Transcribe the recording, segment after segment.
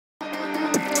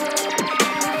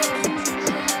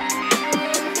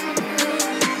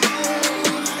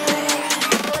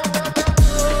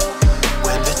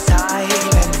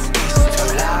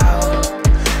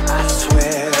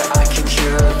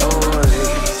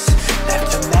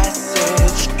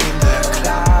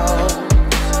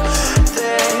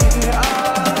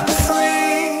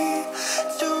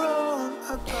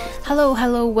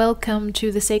welcome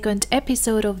to the second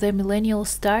episode of the Millennial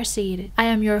Starseed. I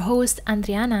am your host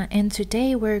Adriana, and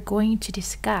today we're going to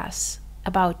discuss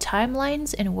about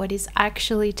timelines and what is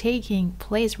actually taking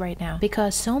place right now,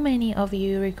 because so many of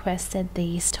you requested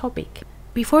this topic.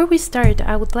 Before we start,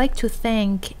 I would like to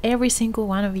thank every single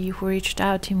one of you who reached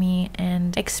out to me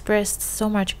and expressed so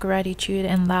much gratitude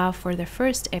and love for the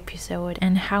first episode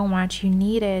and how much you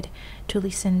needed to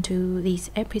listen to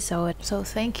this episode. So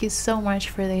thank you so much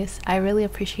for this. I really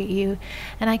appreciate you,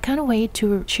 and I can't wait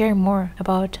to share more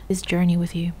about this journey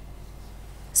with you.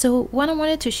 So what I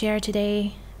wanted to share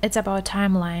today, it's about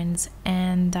timelines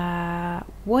and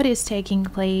what is taking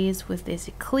place with this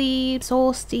eclipse,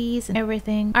 solstice, and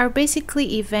everything are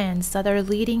basically events that are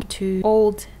leading to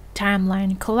old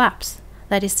timeline collapse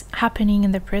that is happening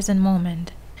in the present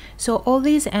moment. So all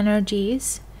these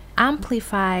energies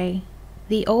amplify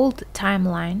the old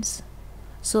timelines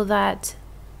so that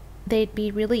they'd be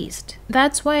released.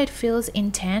 That's why it feels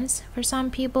intense for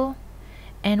some people.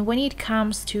 And when it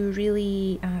comes to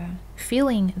really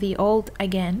feeling the old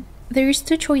again, there's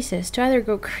two choices: to either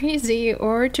go crazy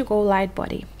or to go light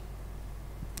body.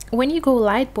 When you go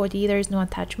light body, there's no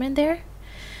attachment there.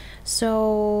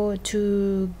 So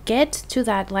to get to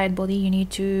that light body, you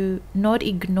need to not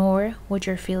ignore what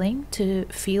you're feeling, to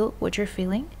feel what you're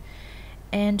feeling,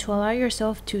 and to allow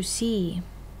yourself to see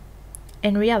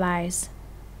and realize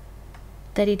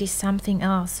that it is something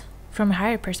else from a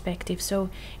higher perspective. So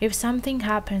if something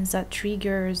happens that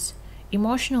triggers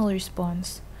emotional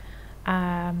response,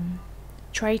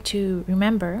 try to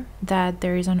remember that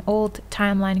there is an old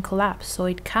timeline collapse, so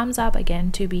it comes up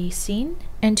again to be seen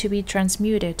and to be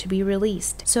transmuted, to be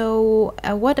released. So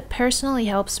what personally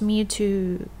helps me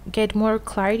to get more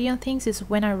clarity on things is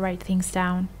when I write things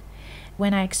down,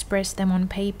 when I express them on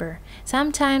paper.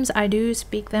 Sometimes I do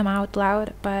speak them out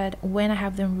loud, but when I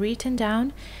have them written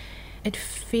down, it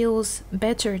feels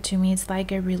better to me. It's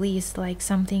like a release, like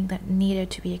something that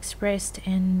needed to be expressed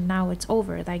and now it's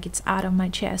over, like it's out of my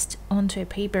chest onto a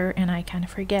paper and I can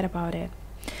forget about it.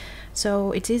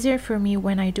 So it's easier for me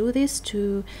when I do this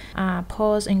to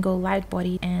pause and go light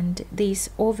body, and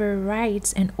this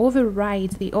overrides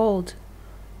the old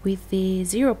with the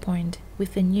 0 point,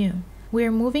 with the new. We're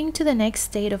moving to the next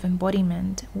state of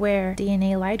embodiment where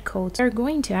DNA light codes are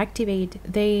going to activate.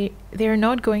 They're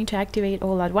not going to activate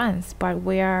all at once, but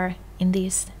we are in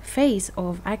this phase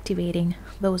of activating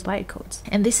those light codes.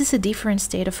 And this is a different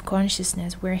state of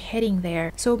consciousness. We're heading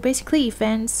there. So basically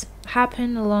events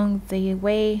happen along the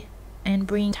way and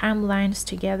bring timelines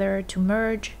together to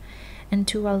merge and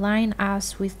to align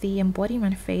us with the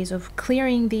embodiment phase of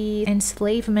clearing the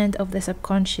enslavement of the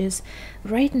subconscious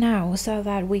right now, so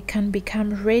that we can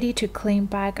become ready to claim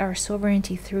back our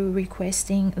sovereignty through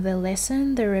requesting the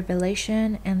lesson, the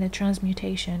revelation, and the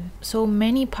transmutation. So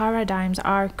many paradigms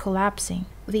are collapsing.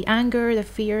 The anger, the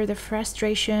fear, the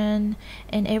frustration,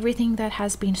 and everything that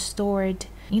has been stored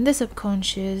in the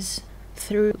subconscious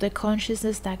through the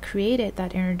consciousness that created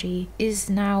that energy is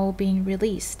now being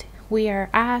released. We are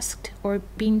asked or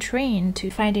being trained to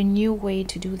find a new way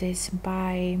to do this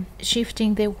by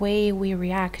shifting the way we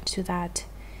react to that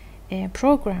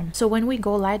program. So when we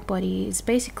go light body, it's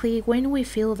basically when we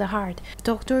feel the heart.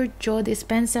 Dr. Joe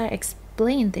Dispenza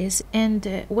explained this,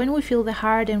 and when we feel the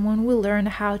heart and when we learn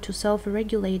how to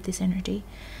self-regulate this energy,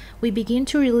 we begin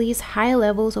to release high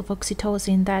levels of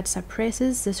oxytocin that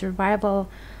suppresses the survival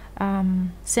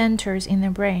centers in the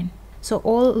brain. So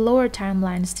all lower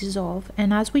timelines dissolve,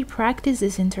 and as we practice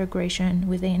this integration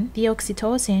within, the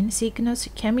oxytocin signals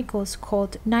chemicals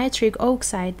called nitric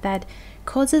oxide that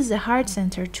causes the heart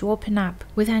center to open up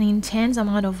with an intense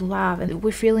amount of love, and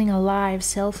we're feeling alive,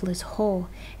 selfless, whole.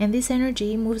 And this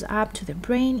energy moves up to the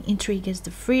brain, it triggers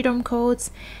the freedom codes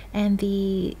and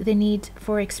the need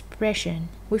for expression.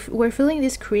 We're feeling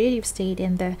this creative state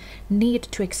and the need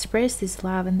to express this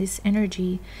love and this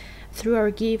energy through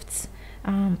our gifts.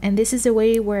 And this is the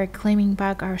way we're claiming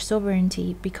back our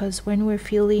sovereignty, because when we're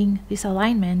feeling this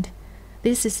alignment,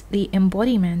 this is the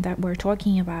embodiment that we're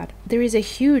talking about. There is a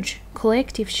huge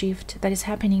collective shift that is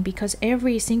happening because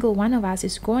every single one of us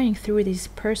is going through this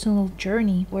personal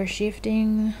journey. We're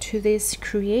shifting to this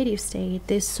creative state,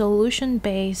 this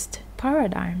solution-based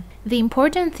paradigm. The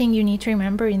important thing you need to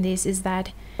remember in this is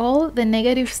that all the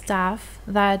negative stuff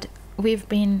that we've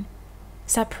been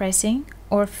suppressing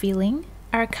or feeling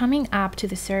are coming up to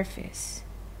the surface.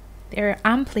 They're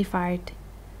amplified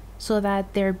so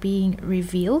that they're being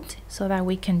revealed, so that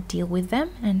we can deal with them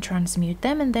and transmute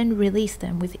them and then release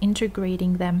them with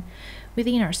integrating them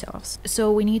within ourselves. So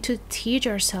we need to teach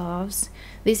ourselves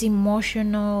these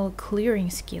emotional clearing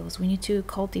skills. We need to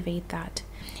cultivate that.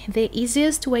 The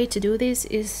easiest way to do this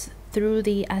is through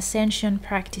the ascension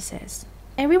practices.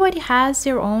 Everybody has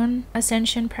their own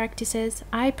ascension practices.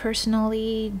 I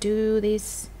personally do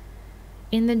this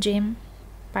in the gym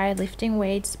by lifting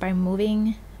weights, by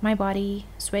moving my body,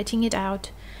 sweating it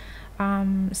out.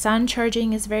 Sun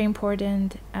charging is very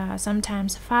important.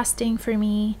 Sometimes fasting for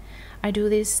me. I do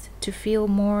this to feel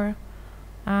more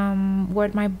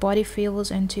what my body feels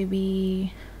and to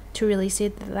release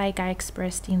it, like I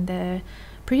expressed in the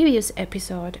previous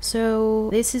episode. So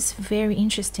this is very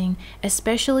interesting,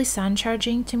 especially sun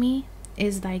charging to me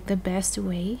is like the best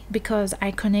way, because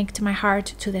I connect my heart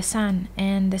to the sun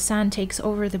and the sun takes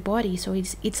over the body, so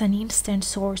it's an instant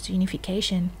source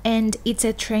unification, and it's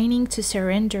a training to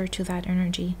surrender to that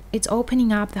energy. It's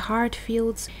opening up the heart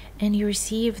fields and you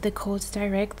receive the codes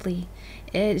directly.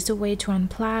 It's a way to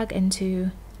unplug and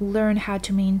to learn how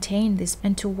to maintain this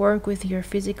and to work with your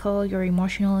physical, your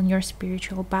emotional, and your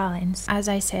spiritual balance. As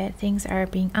I said, things are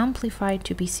being amplified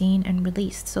to be seen and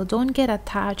released. So don't get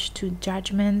attached to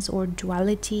judgments or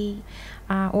duality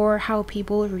or how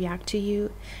people react to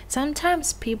you.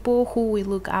 Sometimes people who we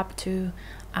look up to,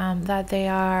 that they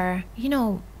are,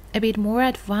 a bit more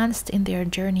advanced in their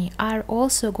journey, are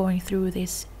also going through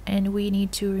this. And we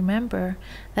need to remember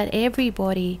that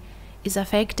everybody is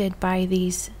affected by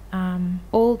these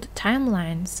old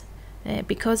timelines,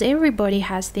 because everybody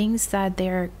has things that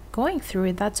they're going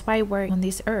through. That's why we're on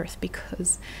this earth,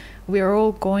 because we're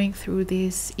all going through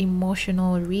this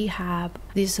emotional rehab,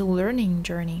 this learning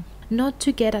journey. Not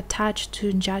to get attached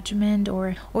to judgment,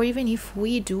 or even if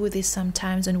we do this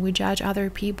sometimes and we judge other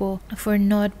people for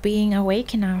not being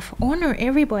awake enough, honor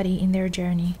everybody in their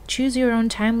journey. Choose your own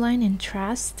timeline and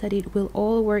trust that it will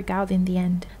all work out in the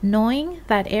end. Knowing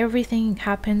that everything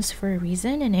happens for a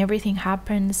reason and everything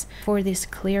happens for this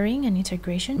clearing and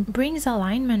integration brings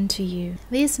alignment to you.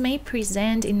 This may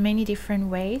present in many different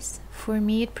ways. For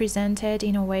me, it presented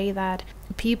in a way that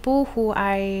people who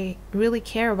I really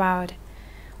care about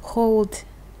hold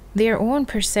their own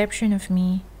perception of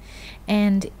me,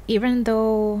 and even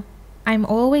though I'm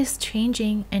always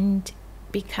changing and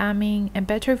becoming a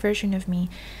better version of me,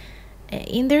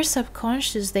 in their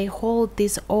subconscious they hold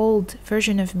this old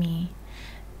version of me.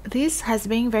 This has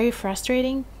been very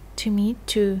frustrating to me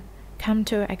to come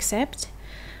to accept,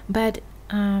 but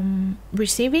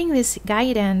receiving this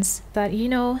guidance that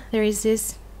there is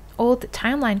this old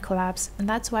timeline collapse, and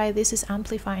that's why this is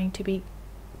amplifying to be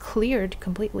cleared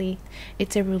completely.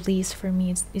 It's a release for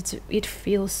me. It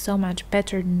feels so much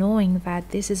better knowing that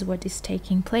this is what is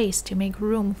taking place, to make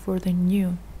room for the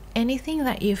new. Anything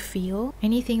that you feel,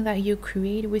 anything that you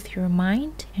create with your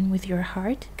mind and with your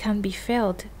heart can be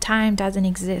felt. Time doesn't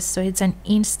exist, so it's an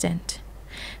instant.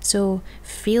 So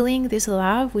feeling this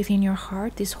love within your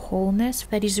heart, this wholeness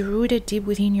that is rooted deep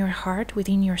within your heart,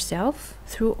 within yourself,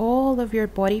 through all of your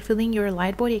body, feeling your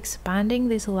light body expanding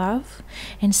this love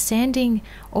and sending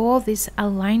all this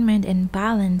alignment and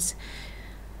balance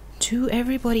to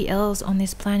everybody else on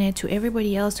this planet, to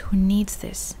everybody else who needs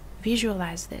this.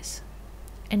 Visualize this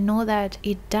and know that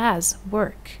it does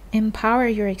work. Empower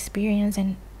your experience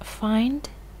and find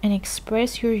and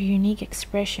express your unique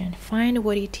expression. Find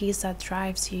what it is that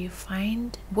drives you.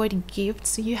 Find what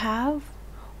gifts you have,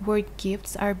 what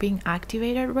gifts are being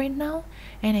activated right now,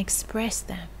 and express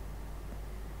them.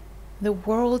 The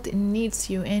world needs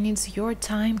you, and it's your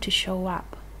time to show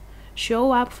up.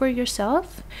 Show up for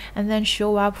yourself, and then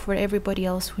show up for everybody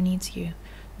else who needs you.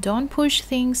 Don't push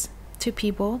things to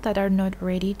people that are not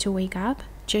ready to wake up.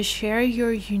 Just share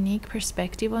your unique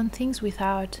perspective on things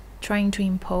without trying to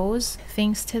impose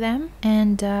things to them,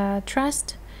 and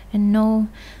trust and know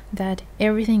that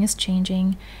everything is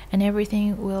changing and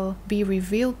everything will be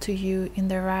revealed to you in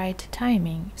the right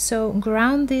timing. So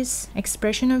ground this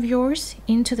expression of yours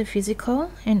into the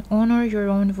physical and honor your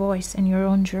own voice and your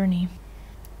own journey.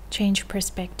 Change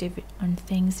perspective on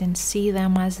things and see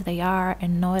them as they are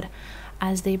and not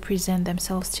as they present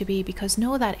themselves to be, because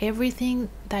know that everything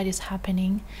that is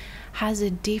happening has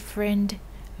a different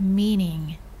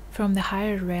meaning from the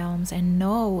higher realms, and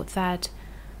know that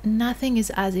nothing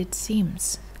is as it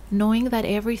seems. Knowing that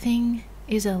everything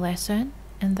is a lesson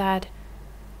and that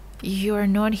you are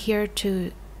not here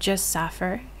to just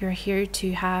suffer, you're here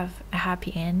to have a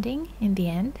happy ending in the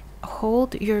end.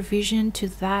 Hold your vision to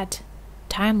that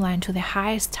timeline, to the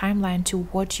highest timeline, to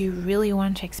what you really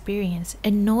want to experience,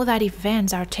 and know that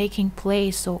events are taking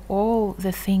place, so all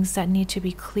the things that need to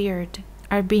be cleared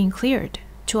are being cleared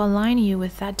to align you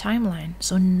with that timeline.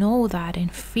 So know that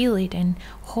and feel it and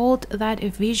hold that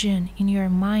vision in your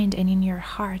mind and in your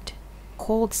heart.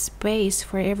 Hold space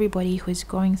for everybody who is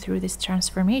going through this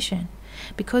transformation,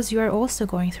 because you are also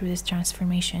going through this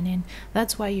transformation, and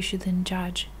that's why you shouldn't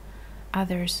judge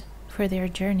others for their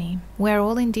journey. We're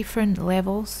all in different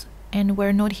levels, and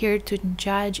we're not here to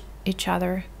judge each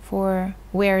other for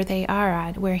where they are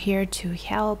at. We're here to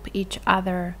help each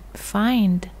other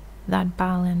find that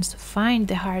balance, find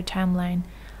the higher timeline,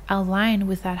 align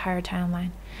with that higher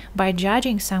timeline. By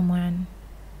judging someone,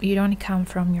 you don't come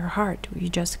from your heart, you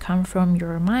just come from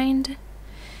your mind,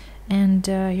 and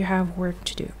you have work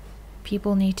to do.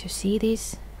 People need to see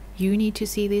this. You need to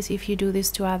see this if you do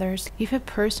this to others. If a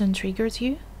person triggers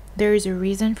you, there is a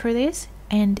reason for this.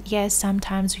 And yes,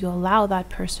 sometimes you allow that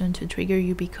person to trigger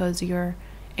you because you're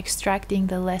extracting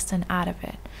the lesson out of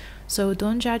it. So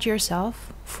don't judge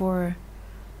yourself for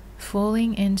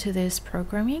falling into this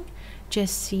programming.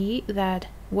 Just see that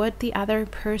what the other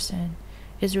person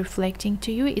is reflecting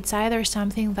to you, it's either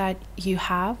something that you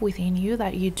have within you,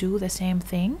 that you do the same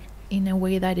thing in a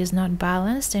way that is not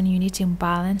balanced and you need to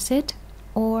balance it,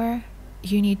 or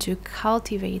you need to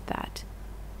cultivate that.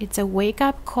 It's a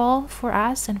wake-up call for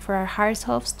us and for our higher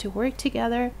selves to work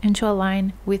together and to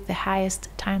align with the highest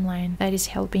timeline that is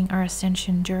helping our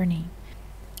ascension journey.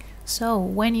 So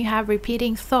when you have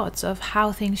repeating thoughts of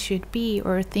how things should be,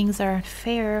 or things are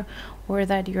unfair, or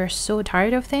that you're so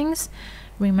tired of things,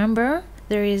 remember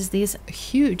there is this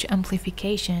huge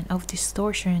amplification of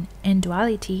distortion and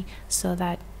duality, so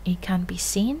that it can be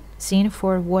seen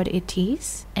for what it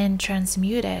is, and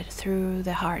transmuted through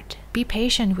the heart. Be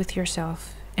patient with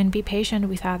yourself and be patient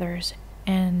with others,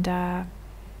 and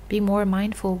be more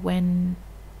mindful when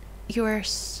you are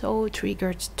so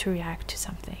triggered to react to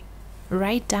something.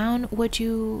 Write down what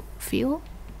you feel,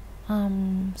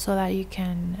 so that you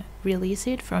can release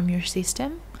it from your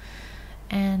system,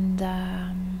 and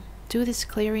do this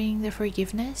clearing, the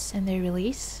forgiveness and the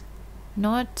release,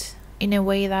 not in a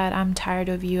way that I'm tired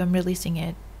of you, I'm releasing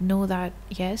it. Know that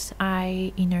yes,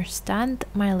 I understand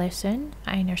my lesson,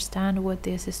 I understand what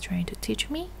this is trying to teach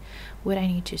me, what I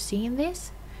need to see in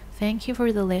this. Thank you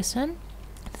for the lesson,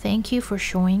 thank you for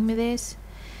showing me this.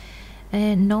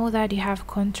 And know that you have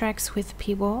contracts with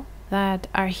people that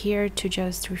are here to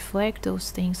just reflect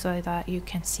those things so that you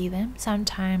can see them.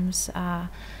 Sometimes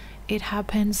it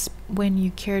happens when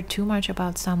you care too much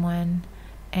about someone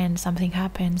and something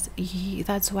happens.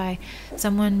 That's why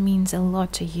someone means a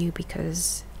lot to you,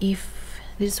 because if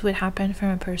this would happen from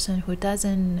a person who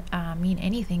doesn't mean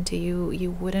anything to you,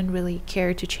 you wouldn't really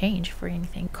care to change for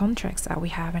anything. Contracts that we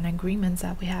have and agreements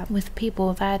that we have with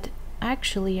people that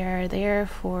actually are there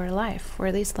for life,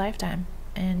 for this lifetime.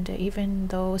 And even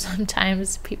though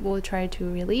sometimes people try to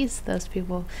release those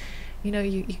people,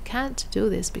 you can't do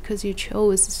this because you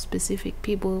chose specific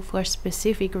people for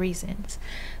specific reasons.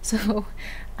 So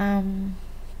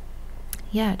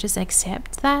yeah, just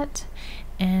accept that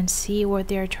and see what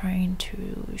they're trying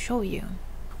to show you,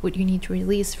 what you need to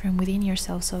release from within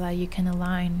yourself, so that you can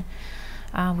align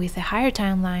with a higher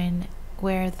timeline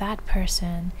where that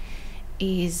person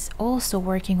is also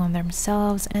working on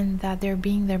themselves, and that they're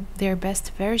being their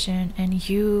best version, and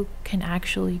you can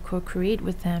actually co-create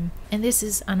with them. And this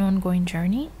is an ongoing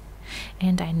journey,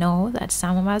 and I know that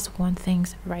some of us want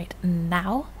things right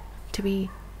now to be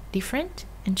different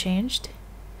and changed,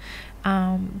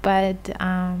 but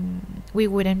we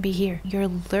wouldn't be here. You're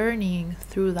learning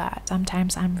through that.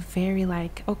 Sometimes I'm very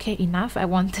like, okay, enough, I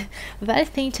want that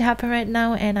thing to happen right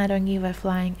now, and I don't give a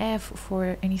flying F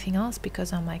for anything else,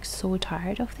 because I'm like so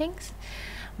tired of things.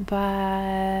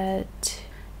 But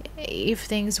if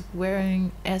things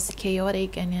weren't as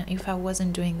chaotic, and if I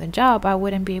wasn't doing the job, I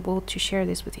wouldn't be able to share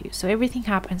this with you. So everything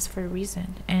happens for a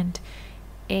reason, and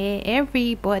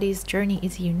everybody's journey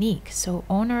is unique. So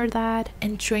honor that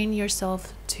and train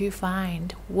yourself to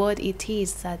find what it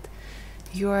is that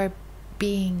you're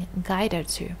being guided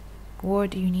to,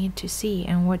 what you need to see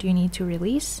and what you need to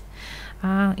release.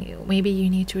 Maybe you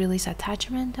need to release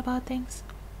attachment about things,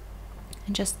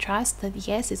 and just trust that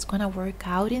yes, it's gonna work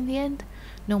out in the end.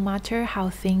 No matter how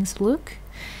things look,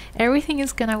 everything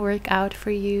is gonna work out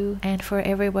for you and for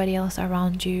everybody else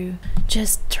around you.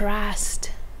 Just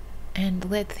trust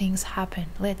and let things happen,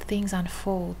 let things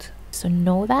unfold. So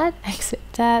know that,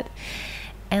 accept that,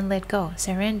 and let go.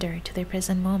 Surrender to the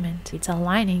present moment. It's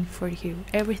aligning for you.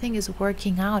 Everything is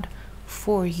working out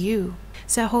for you.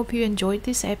 So I hope you enjoyed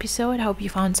this episode. I hope you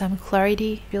found some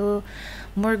clarity, feel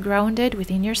more grounded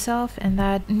within yourself, and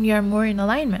that you're more in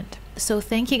alignment. So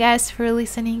thank you guys for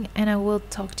listening, and I will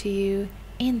talk to you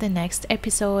in the next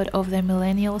episode of the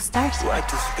Millennial Starseed. What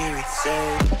do spirits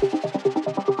say?